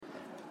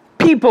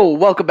People,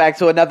 welcome back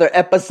to another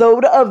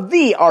episode of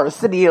the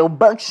Arsenio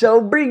Buck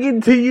Show, bringing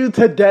to you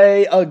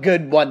today a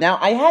good one. Now,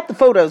 I had the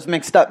photos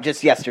mixed up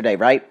just yesterday,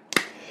 right?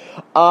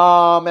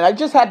 And I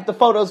just had the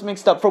photos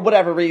mixed up for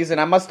whatever reason.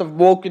 I must have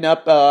woken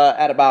up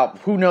at about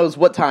who knows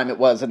what time it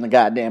was in the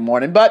goddamn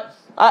morning, but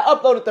I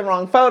uploaded the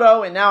wrong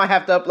photo, and now I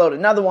have to upload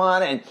another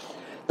one, and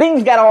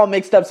things got all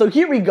mixed up. So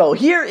here we go.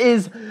 Here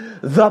is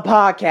the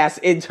podcast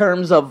in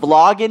terms of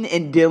vlogging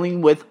and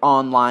dealing with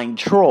online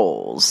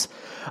trolls.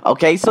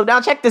 Okay, so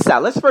now check this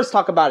out. Let's first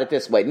talk about it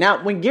this way.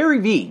 Now, when Gary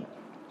Vee,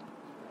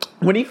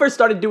 when he first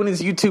started doing his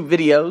YouTube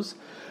videos,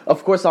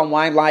 of course on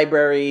Wine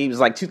Library, it was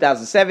like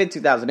 2007,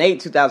 2008,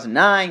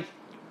 2009,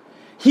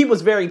 he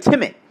was very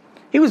timid.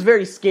 He was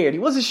very scared. He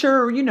wasn't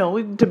sure,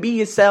 to be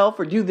himself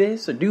or do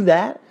this or do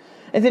that.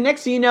 And then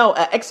next thing you know,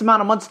 X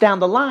amount of months down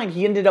the line,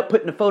 he ended up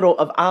putting a photo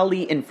of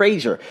Ali and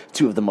Frazier,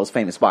 two of the most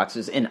famous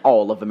boxers in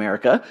all of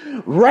America,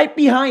 right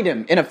behind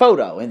him in a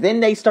photo. And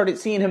then they started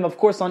seeing him, of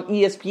course, on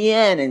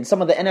ESPN and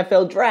some of the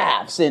NFL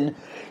drafts. And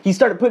he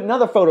started putting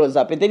other photos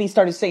up. And then he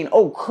started saying,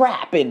 oh,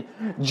 crap, and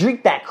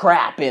drink that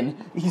crap.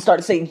 And he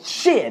started saying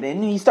shit.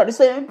 And he started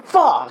saying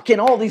fuck and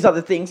all these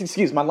other things.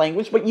 Excuse my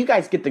language, but you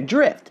guys get the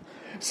drift.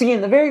 See, in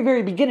the very,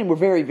 very beginning, we're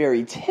very,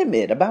 very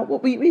timid about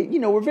what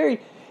we're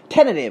very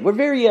tentative. We're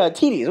very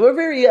tedious. We're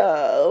very,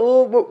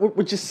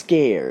 we're just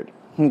scared,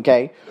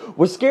 okay?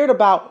 We're scared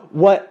about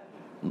what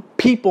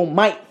people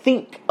might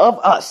think of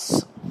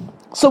us.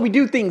 So we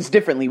do things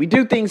differently. We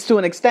do things to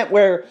an extent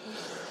where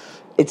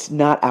it's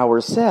not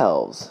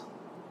ourselves.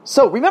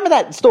 So remember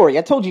that story.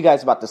 I told you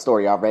guys about the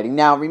story already.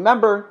 Now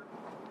remember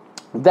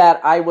that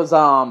I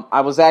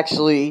was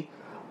actually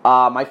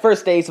my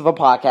first days of a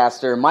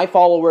podcaster, my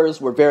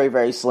followers were very,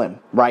 very slim,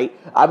 right?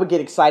 I would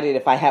get excited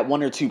if I had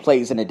 1 or 2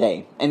 plays in a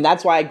day. And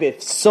that's why I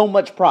give so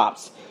much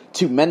props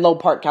to Menlo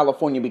Park,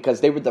 California,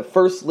 because they were the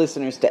first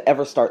listeners to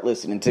ever start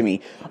listening to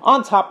me.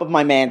 On top of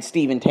my man,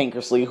 Steven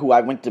Tankersley, who I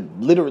went to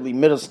literally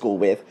middle school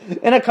with,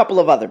 and a couple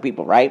of other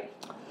people, right?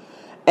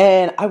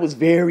 And I was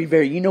very,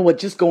 very,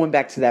 just going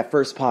back to that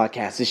first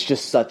podcast, it's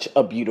just such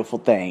a beautiful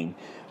thing.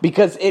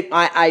 Because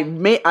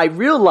I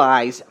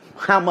realized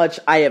how much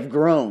I have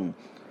grown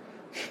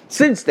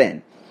since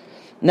then.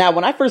 Now,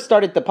 when I first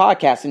started the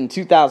podcast in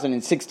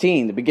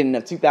 2016, the beginning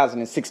of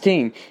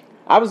 2016,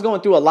 I was going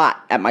through a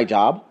lot at my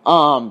job.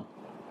 And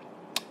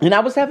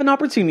I was having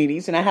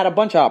opportunities, and I had a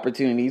bunch of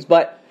opportunities.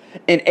 But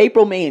in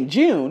April, May, and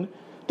June,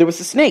 there was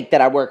a snake that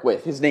I worked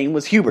with. His name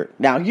was Hubert.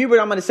 Now, Hubert,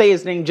 I'm going to say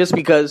his name just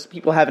because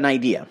people have an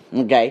idea,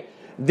 okay?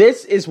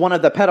 This is one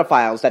of the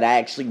pedophiles that I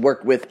actually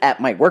worked with at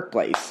my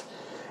workplace.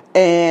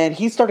 And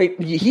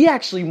he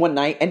actually one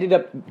night ended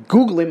up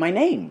Googling my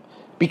name.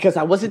 Because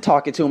I wasn't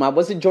talking to him, I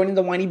wasn't joining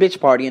the whiny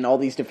bitch party and all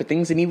these different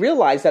things, and he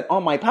realized that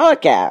on my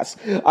podcast,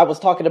 I was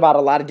talking about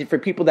a lot of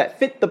different people that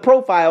fit the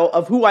profile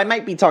of who I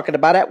might be talking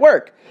about at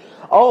work.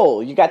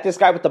 Oh, you got this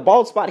guy with the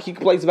bald spot, he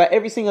complains about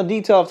every single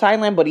detail of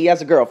Thailand, but he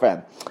has a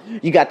girlfriend.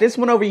 You got this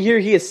one over here,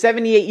 he is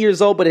 78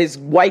 years old, but his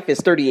wife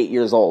is 38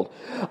 years old.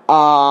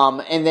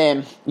 And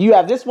then you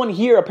have this one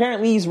here,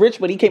 apparently he's rich,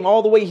 but he came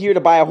all the way here to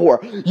buy a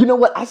whore. You know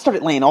what, I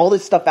started laying all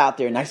this stuff out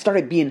there, and I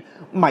started being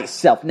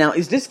myself. Now,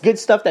 is this good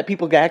stuff that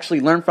people can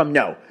actually learn from?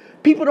 No.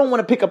 People don't want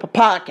to pick up a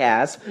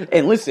podcast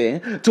and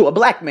listen to a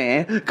black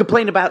man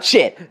complain about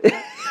shit.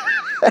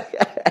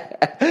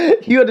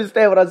 You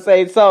understand what I'm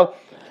saying? So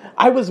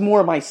I was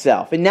more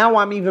myself, and now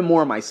I'm even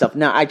more myself.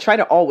 Now, I try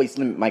to always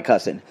limit my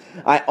cussing.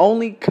 I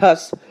only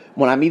cuss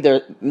when I'm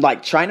either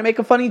like trying to make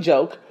a funny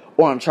joke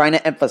or I'm trying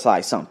to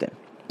emphasize something,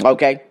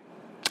 okay?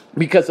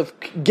 Because of,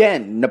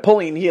 again,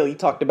 Napoleon Hill, he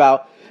talked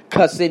about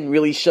cussing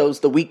really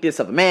shows the weakness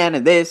of a man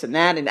and this and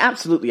that, and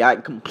absolutely, I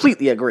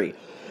completely agree.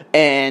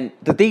 And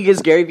the thing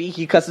is, Gary Vee,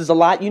 he cusses a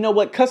lot. You know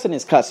what? Cussing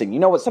is cussing. You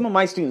know what? Some of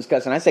my students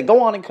cuss, and I said,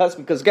 go on and cuss,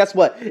 because guess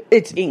what?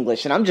 It's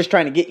English, and I'm just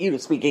trying to get you to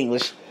speak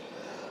English.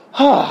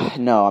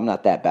 No, I'm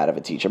not that bad of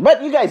a teacher,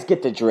 but you guys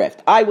get the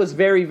drift. I was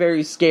very,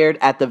 very scared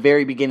at the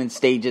very beginning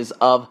stages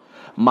of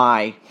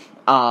my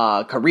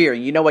career.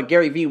 And you know what?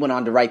 Gary Vee went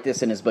on to write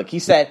this in his book. He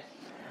said,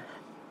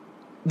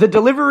 the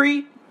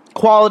delivery,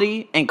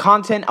 quality, and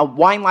content of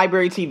Wine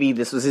Library TV,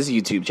 this was his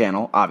YouTube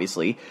channel,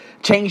 obviously,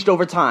 changed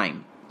over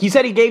time. He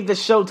said he gave the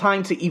show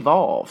time to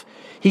evolve.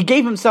 He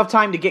gave himself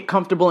time to get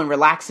comfortable and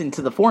relax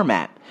into the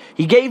format.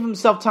 He gave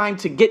himself time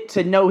to get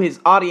to know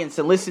his audience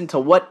and listen to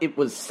what it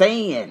was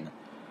saying.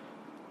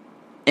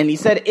 And he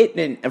said it,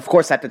 and of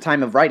course at the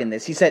time of writing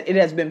this, he said, it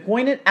has been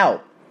pointed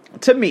out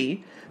to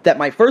me that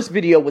my first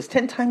video was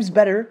 10 times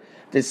better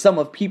than some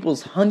of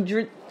people's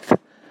 100th.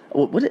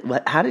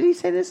 How did he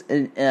say this?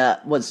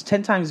 Was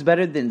 10 times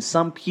better than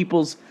some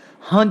people's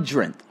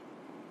 100th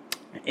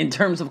in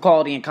terms of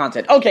quality and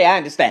content. Okay, I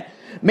understand.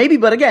 Maybe,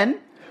 but again,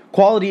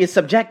 quality is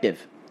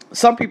subjective.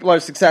 Some people are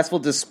successful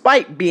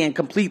despite being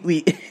complete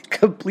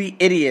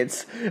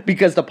idiots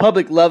because the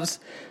public loves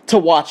to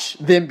watch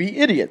them be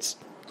idiots.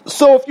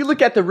 So if you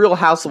look at the Real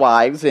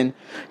Housewives and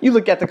you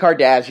look at the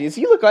Kardashians,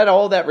 you look at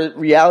all that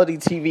reality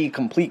TV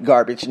complete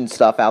garbage and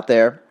stuff out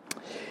there.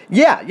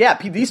 Yeah,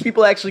 these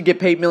people actually get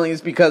paid millions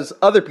because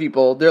other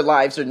people, their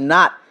lives are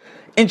not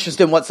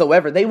interest in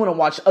whatsoever. They want to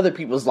watch other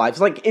people's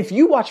lives. Like, if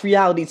you watch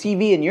reality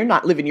TV and you're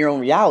not living your own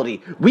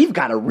reality, we've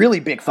got a really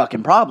big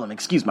fucking problem.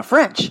 Excuse my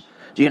French.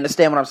 Do you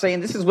understand what I'm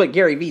saying? This is what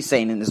Gary Vee's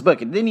saying in this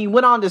book. And then he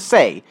went on to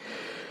say,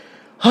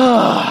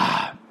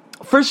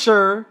 for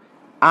sure,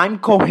 I'm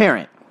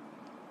coherent.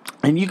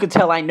 And you could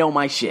tell I know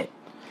my shit.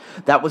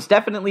 That was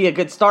definitely a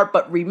good start,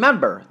 but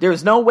remember,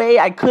 there's no way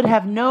I could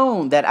have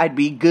known that I'd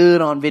be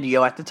good on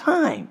video at the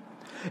time.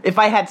 If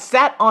I had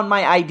sat on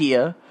my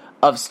idea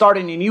of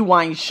starting a new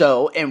wine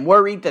show and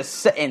worried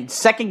and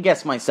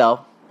second-guessed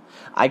myself,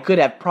 I could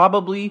have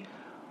probably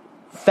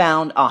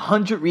found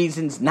 100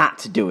 reasons not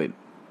to do it.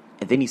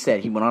 And then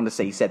he went on to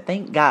say,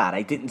 thank God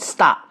I didn't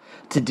stop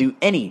to do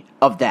any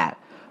of that,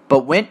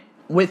 but went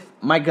with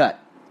my gut.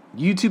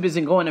 YouTube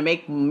isn't going to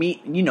make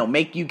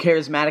you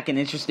charismatic and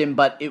interesting,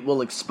 but it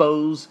will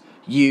expose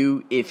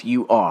you if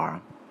you are.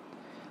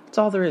 That's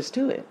all there is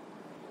to it.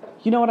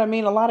 You know what I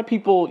mean? A lot of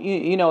people,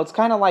 it's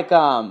kind of like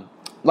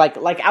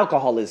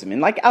alcoholism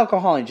and like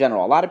alcohol in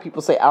general. A lot of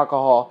people say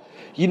alcohol.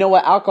 You know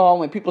what? Alcohol,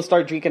 when people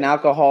start drinking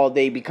alcohol,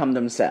 they become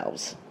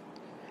themselves.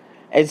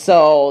 And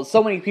so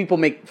many people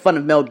make fun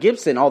of Mel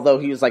Gibson, although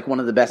he was like one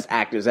of the best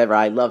actors ever.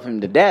 I love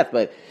him to death,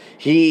 but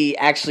he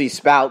actually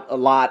spout a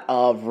lot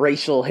of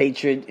racial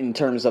hatred in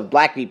terms of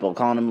black people,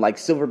 calling them like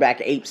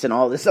silverback apes and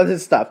all this other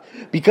stuff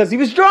because he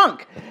was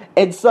drunk.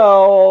 And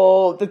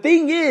so the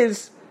thing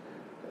is,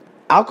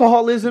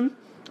 alcoholism,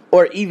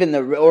 or even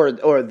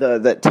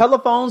the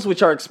telephones,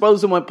 which are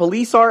exposing what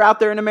police are out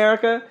there in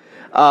America,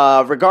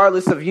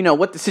 regardless of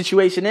what the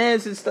situation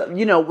is and stuff.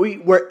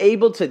 We're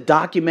able to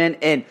document,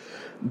 and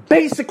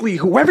basically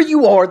whoever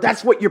you are,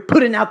 that's what you're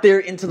putting out there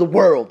into the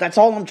world. That's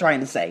all I'm trying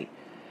to say.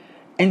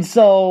 And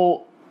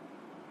so,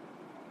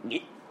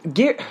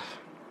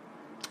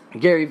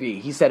 Gary Vee,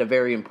 he said a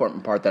very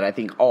important part that I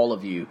think all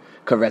of you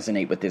could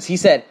resonate with this. He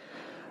said,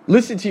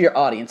 listen to your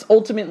audience.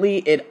 Ultimately,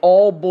 it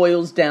all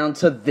boils down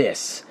to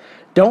this.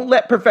 Don't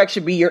let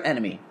perfection be your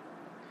enemy.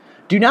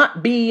 Do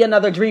not be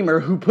another dreamer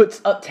who puts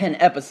up 10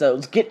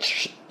 episodes,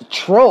 gets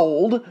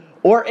trolled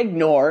or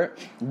ignored,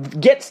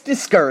 gets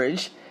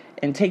discouraged,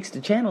 and takes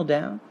the channel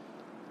down.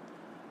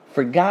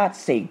 For God's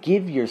sake,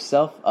 give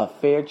yourself a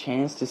fair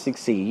chance to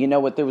succeed. You know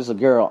what? There was a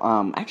girl,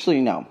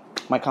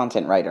 my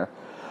content writer.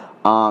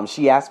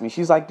 She asked me,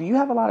 she's like, do you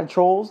have a lot of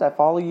trolls that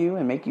follow you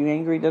and make you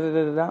angry?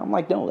 I'm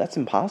like, no, that's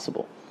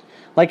impossible.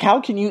 Like,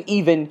 how can you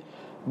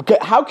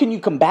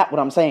combat what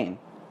I'm saying?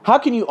 How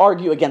can you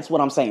argue against what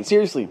I'm saying?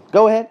 Seriously,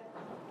 go ahead.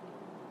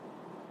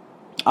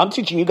 I'm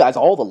teaching you guys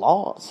all the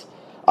laws.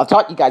 I've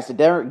taught you guys the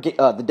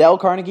Dale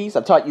Carnegies.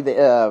 I've taught you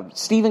the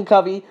Stephen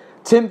Covey,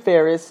 Tim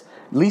Ferriss,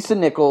 Lisa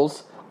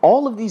Nichols,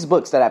 all of these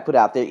books that I put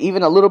out there,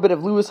 even a little bit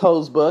of Lewis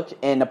Ho's book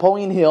and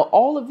Napoleon Hill,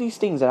 all of these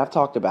things that I've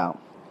talked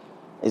about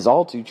is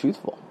all too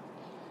truthful.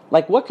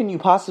 Like, what can you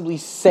possibly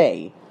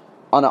say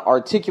on an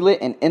articulate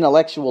and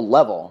intellectual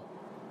level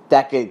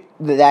that could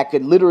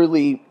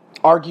literally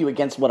argue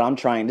against what I'm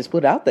trying to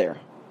put out there?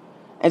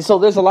 And so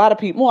there's a lot of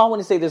people, I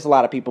wouldn't say there's a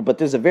lot of people, but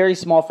there's a very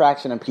small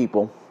fraction of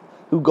people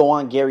who go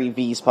on Gary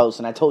Vee's posts,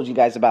 and I told you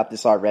guys about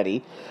this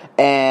already,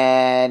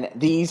 and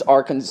these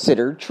are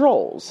considered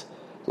trolls.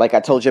 Like I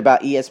told you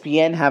about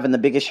ESPN having the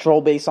biggest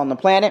troll base on the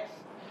planet.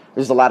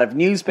 There's a lot of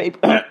newspaper,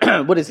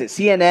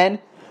 CNN,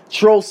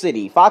 Troll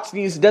City, Fox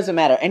News, it doesn't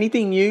matter.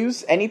 Anything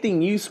news,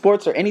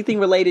 sports, or anything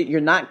related,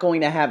 you're not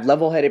going to have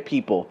level-headed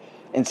people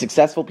and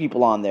successful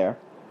people on there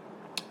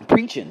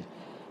preaching.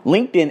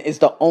 LinkedIn is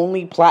the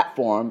only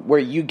platform where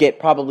you get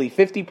probably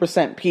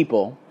 50%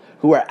 people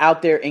who are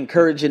out there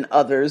encouraging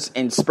others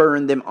and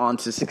spurring them on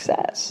to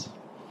success.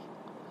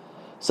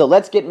 So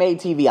let's get Made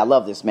TV. I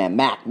love this, man.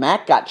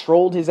 Mac got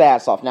trolled his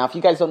ass off. Now, if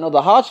you guys don't know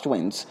the Hodge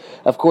twins,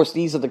 of course,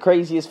 these are the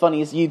craziest,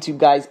 funniest YouTube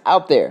guys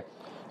out there.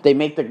 They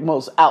make the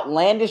most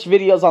outlandish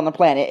videos on the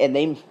planet, and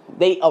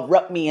they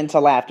erupt me into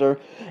laughter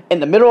in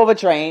the middle of a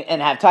train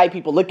and have Thai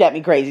people look at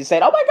me crazy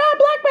saying, oh my God,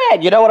 black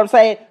man. You know what I'm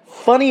saying?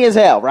 Funny as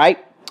hell, right?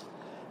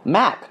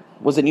 Mac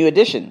was a new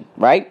addition,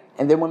 right?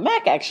 And then when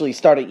Mac actually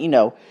started,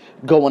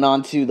 going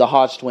on to the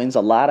Hodge twins,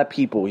 a lot of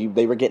people,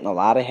 they were getting a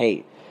lot of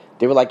hate.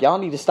 They were like, y'all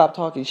need to stop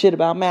talking shit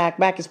about Mac.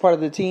 Mac is part of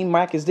the team.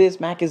 Mac is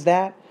this. Mac is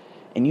that.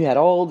 And you had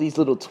all these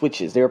little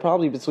twitches. They were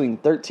probably between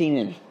 13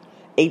 and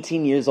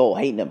 18 years old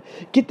hating him.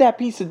 Get that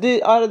piece of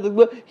this out of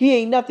the... He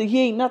ain't nothing.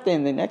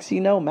 And the next thing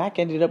you know, Mac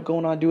ended up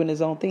going on doing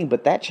his own thing.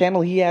 But that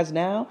channel he has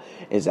now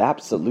is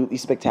absolutely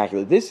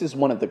spectacular. This is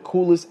one of the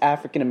coolest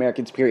African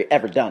Americans, period,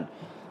 ever done.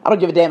 I don't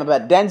give a damn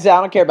about Denzel. I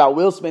don't care about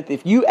Will Smith.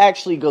 If you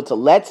actually go to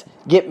Let's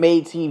Get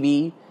Made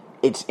TV,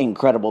 it's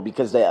incredible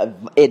because the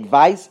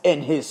advice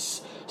and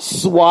his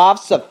suave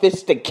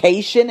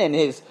sophistication and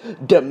his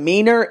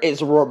demeanor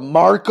is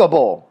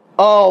remarkable.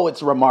 Oh,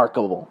 it's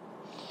remarkable.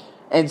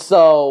 And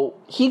so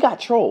he got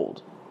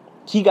trolled.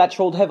 He got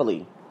trolled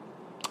heavily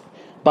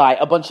by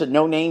a bunch of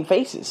no-name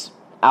faces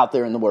out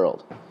there in the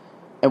world.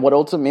 And what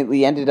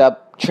ultimately ended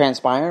up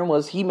transpiring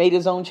was he made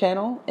his own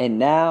channel, and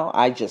now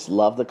I just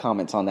love the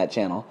comments on that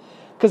channel.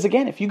 Because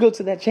again, if you go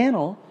to that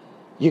channel,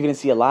 you're going to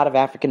see a lot of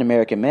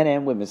African-American men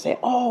and women say,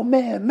 oh,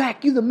 man,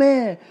 Mac, you the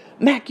man.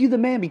 Mac, you the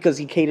man, because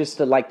he caters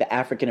to, like, the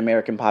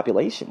African-American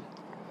population.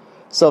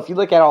 So if you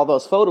look at all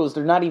those photos,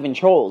 they're not even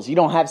trolls. You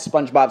don't have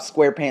SpongeBob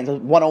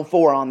SquarePants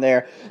 104 on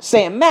there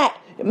saying,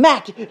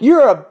 Mac,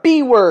 you're a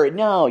B-word.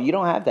 No, you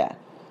don't have that.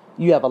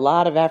 You have a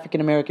lot of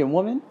African-American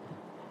women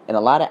and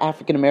a lot of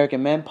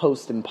African-American men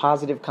posting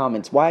positive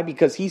comments. Why?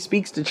 Because he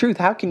speaks the truth.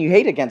 How can you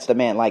hate against a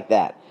man like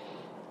that?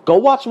 Go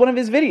watch one of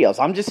his videos.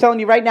 I'm just telling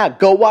you right now,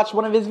 go watch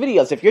one of his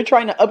videos. If you're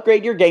trying to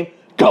upgrade your game,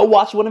 go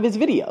watch one of his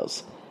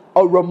videos.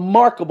 A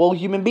remarkable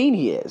human being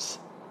he is.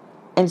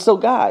 And so,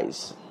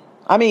 guys,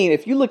 I mean,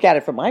 if you look at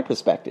it from my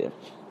perspective,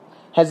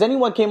 has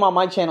anyone came on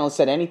my channel and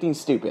said anything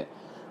stupid?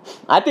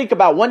 I think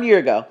about 1 year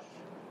ago,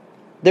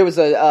 there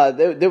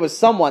was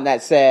someone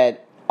that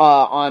said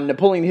on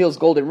Napoleon Hill's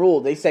Golden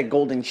Rule, they said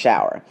golden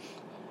shower.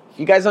 If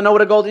you guys don't know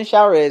what a golden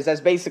shower is,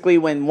 that's basically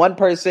when one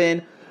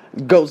person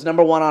goes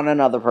number one on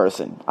another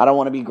person. I don't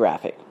want to be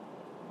graphic.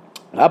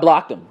 I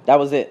blocked him. That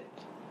was it.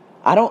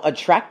 I don't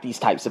attract these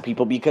types of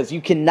people because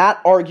you cannot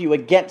argue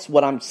against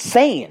what I'm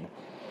saying.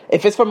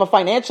 If it's from a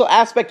financial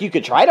aspect, you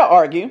could try to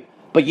argue.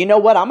 But you know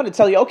what? I'm going to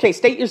tell you, okay,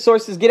 state your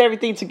sources, get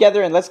everything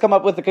together, and let's come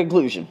up with a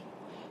conclusion.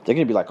 They're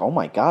going to be like, oh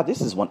my God,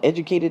 this is one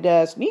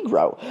educated-ass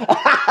Negro.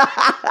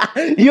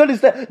 You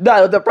understand?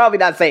 No, they're probably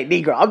not saying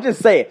Negro. I'm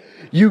just saying,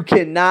 you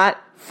cannot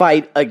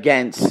fight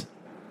against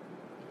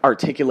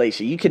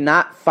articulation. You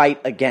cannot fight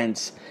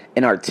against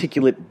an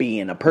articulate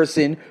being, a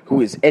person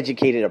who is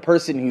educated, a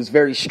person who's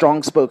very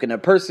strong-spoken, a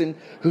person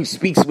who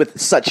speaks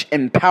with such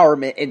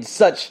empowerment and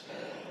such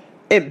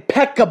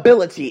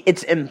impeccability.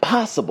 It's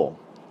impossible.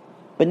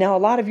 But now a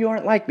lot of you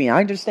aren't like me. I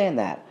understand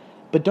that.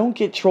 But don't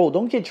get trolled.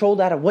 Don't get trolled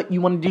out of what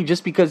you want to do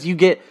just because you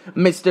get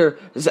Mr.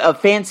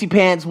 Fancy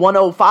Pants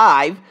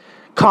 105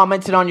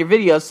 commented on your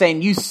video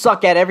saying you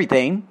suck at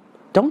everything.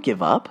 Don't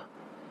give up.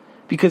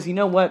 Because you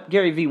know what?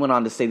 Gary Vee went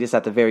on to say this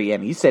at the very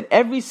end. He said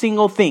every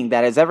single thing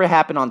that has ever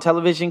happened on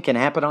television can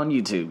happen on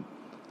YouTube.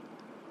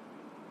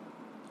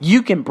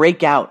 You can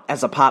break out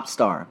as a pop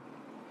star.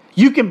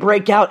 You can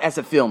break out as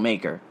a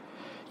filmmaker.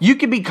 You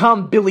can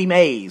become Billy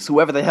Mays,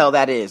 whoever the hell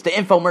that is, the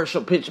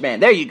infomercial pitch man.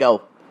 There you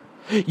go.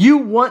 You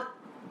want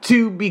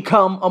to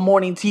become a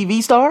morning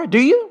TV star, do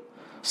you?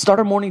 Start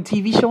a morning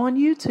TV show on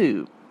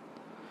YouTube.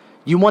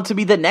 You want to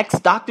be the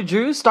next Dr.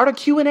 Drew? Start a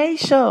Q&A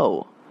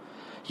show.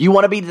 You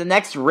want to be the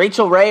next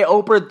Rachel Ray,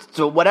 Oprah,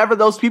 to whatever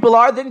those people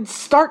are? Then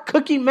start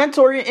cooking,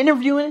 mentoring,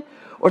 interviewing,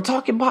 or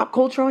talking pop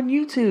culture on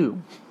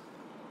YouTube.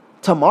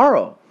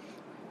 Tomorrow.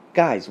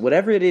 Guys,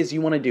 whatever it is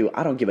you want to do,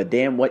 I don't give a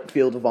damn what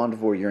field of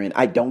entrepreneur you're in.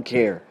 I don't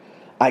care.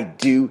 I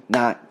do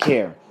not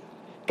care.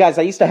 Guys,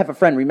 I used to have a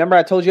friend. Remember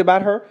I told you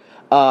about her?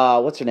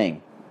 What's her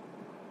name?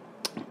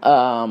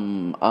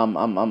 Amasek.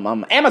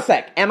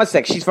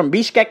 Amasek. She's from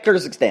Bishkek,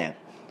 Kyrgyzstan.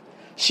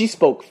 She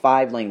spoke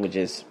 5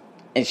 languages.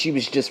 And she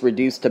was just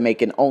reduced to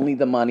making only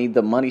the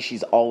money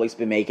she's always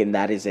been making.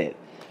 That is it.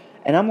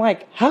 And I'm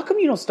like, how come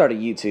you don't start a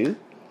YouTube?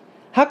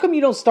 How come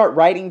you don't start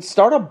writing,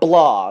 start a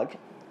blog,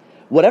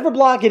 whatever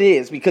blog it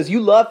is, because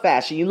you love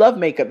fashion, you love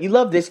makeup, you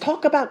love this.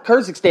 Talk about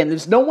Kyrgyzstan.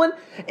 There's no one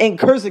in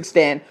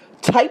Kyrgyzstan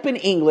typing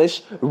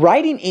English,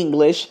 writing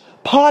English,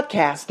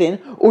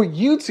 podcasting, or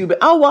YouTube.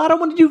 Oh, well, I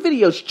don't want to do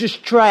videos.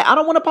 Just try it. I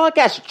don't want a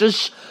podcast.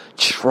 Just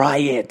try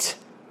it.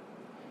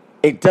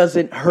 It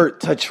doesn't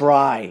hurt to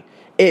try.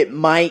 It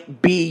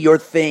might be your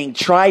thing.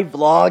 Try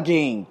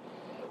vlogging.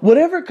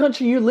 Whatever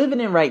country you're living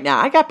in right now.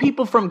 I got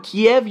people from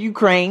Kiev,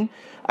 Ukraine.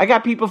 I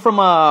got people from,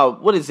 Kuala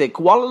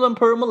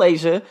Lumpur,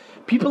 Malaysia.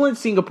 People in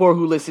Singapore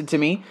who listen to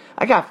me.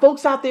 I got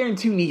folks out there in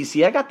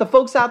Tunisia. I got the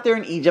folks out there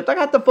in Egypt. I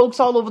got the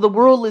folks all over the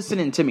world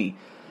listening to me.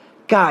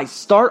 Guys,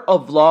 start a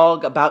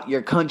vlog about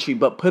your country,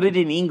 but put it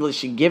in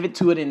English and give it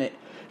to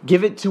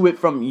it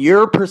from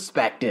your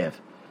perspective.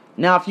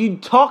 Now, if you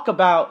talk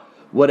about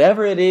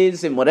whatever it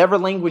is in whatever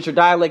language or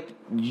dialect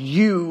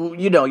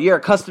you're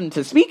accustomed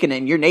to speaking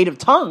in your native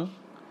tongue,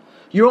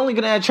 you're only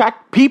going to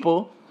attract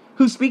people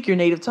who speak your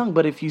native tongue.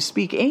 But if you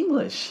speak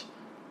English,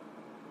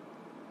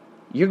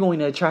 you're going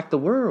to attract the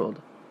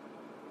world.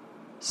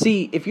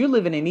 See, if you're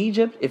living in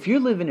Egypt, if you're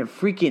living in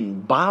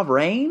freaking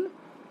Bahrain,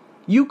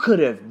 you could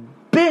have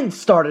been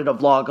started a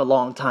vlog a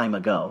long time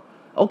ago.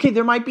 Okay,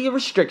 there might be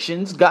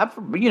restrictions,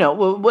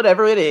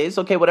 whatever it is.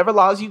 Okay, whatever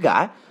laws you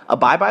got,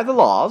 abide by the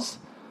laws.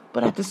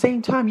 But at the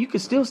same time, you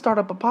could still start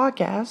up a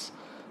podcast.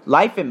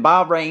 Life in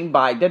Bahrain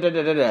by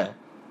da-da-da-da-da.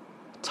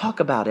 Talk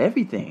about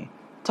everything.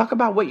 Talk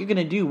about what you're going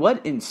to do.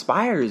 What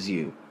inspires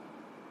you.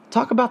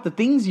 Talk about the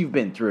things you've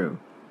been through.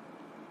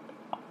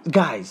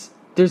 Guys,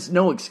 there's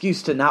no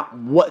excuse to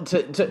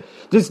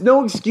there's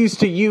no excuse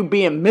to you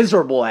being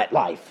miserable at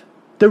life.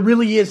 There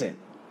really isn't.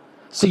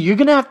 So you're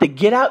going to have to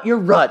get out your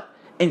rut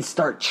and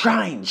start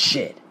trying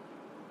shit.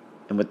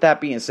 And with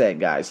that being said,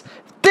 guys,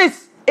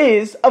 this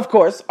is, of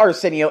course,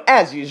 Arsenio.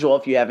 As usual,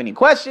 if you have any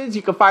questions,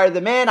 you can fire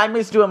them in. I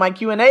miss doing my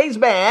Q&As,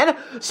 man.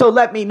 So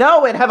let me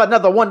know and have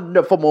another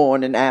wonderful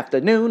morning,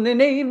 afternoon,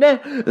 and evening.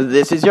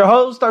 This is your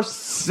host,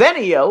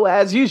 Arsenio,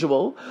 as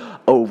usual.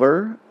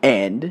 Over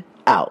and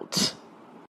out.